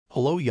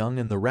Hello Young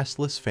and the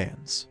Restless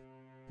fans.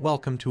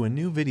 Welcome to a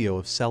new video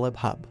of Celeb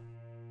Hub.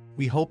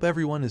 We hope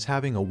everyone is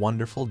having a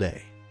wonderful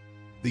day.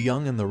 The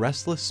Young and the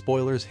Restless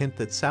spoilers hint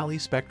that Sally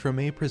Spectra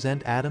may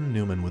present Adam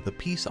Newman with a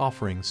peace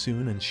offering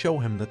soon and show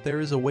him that there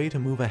is a way to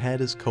move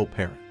ahead as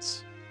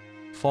co-parents.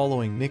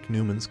 Following Nick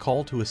Newman's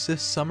call to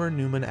assist Summer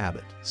Newman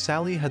Abbott,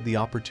 Sally had the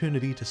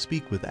opportunity to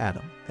speak with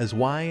Adam, as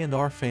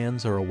Y&R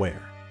fans are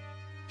aware.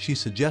 She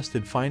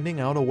suggested finding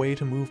out a way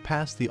to move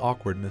past the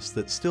awkwardness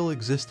that still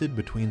existed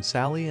between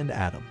Sally and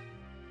Adam.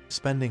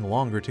 Spending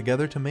longer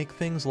together to make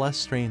things less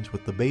strange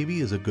with the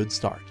baby is a good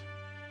start.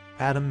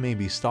 Adam may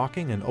be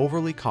stalking and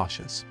overly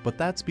cautious, but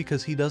that's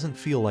because he doesn't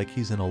feel like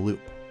he's in a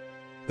loop.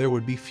 There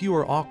would be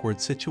fewer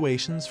awkward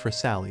situations for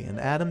Sally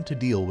and Adam to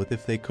deal with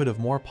if they could have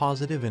more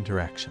positive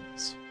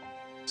interactions.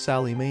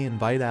 Sally may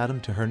invite Adam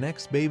to her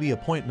next baby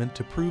appointment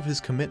to prove his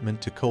commitment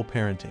to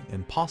co-parenting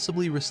and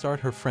possibly restart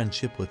her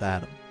friendship with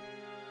Adam.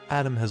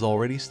 Adam has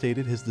already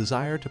stated his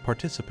desire to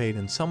participate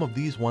in some of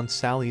these once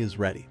Sally is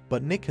ready,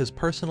 but Nick has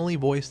personally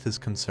voiced his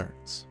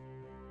concerns.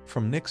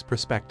 From Nick's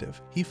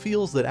perspective, he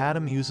feels that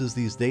Adam uses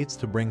these dates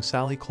to bring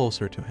Sally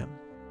closer to him.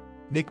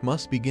 Nick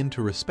must begin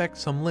to respect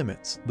some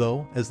limits,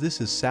 though, as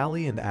this is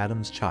Sally and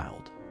Adam's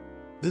child.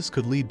 This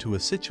could lead to a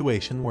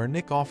situation where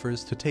Nick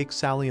offers to take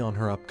Sally on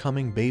her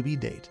upcoming baby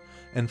date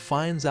and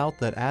finds out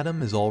that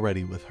Adam is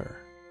already with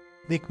her.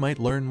 Nick might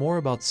learn more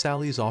about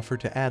Sally's offer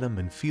to Adam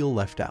and feel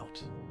left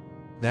out.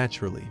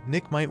 Naturally,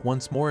 Nick might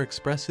once more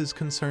express his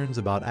concerns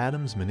about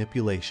Adam's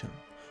manipulation,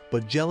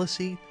 but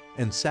jealousy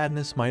and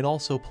sadness might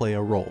also play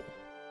a role.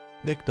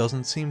 Nick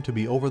doesn't seem to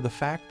be over the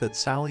fact that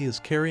Sally is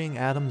carrying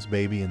Adam's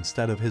baby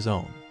instead of his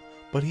own,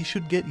 but he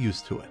should get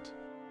used to it.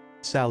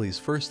 Sally's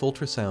first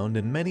ultrasound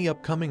and many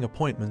upcoming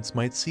appointments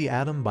might see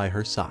Adam by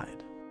her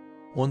side.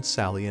 Once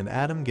Sally and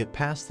Adam get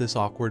past this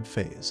awkward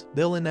phase,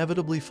 they'll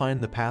inevitably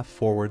find the path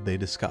forward they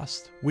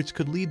discussed, which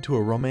could lead to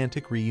a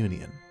romantic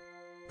reunion.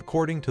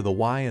 According to the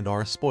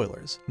Y&R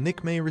spoilers,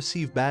 Nick may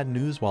receive bad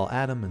news while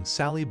Adam and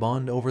Sally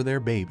bond over their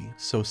baby,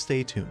 so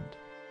stay tuned.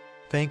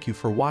 Thank you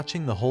for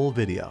watching the whole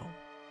video.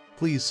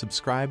 Please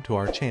subscribe to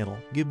our channel,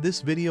 give this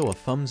video a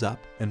thumbs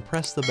up, and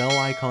press the bell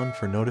icon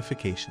for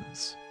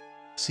notifications.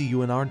 See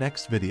you in our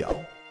next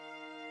video.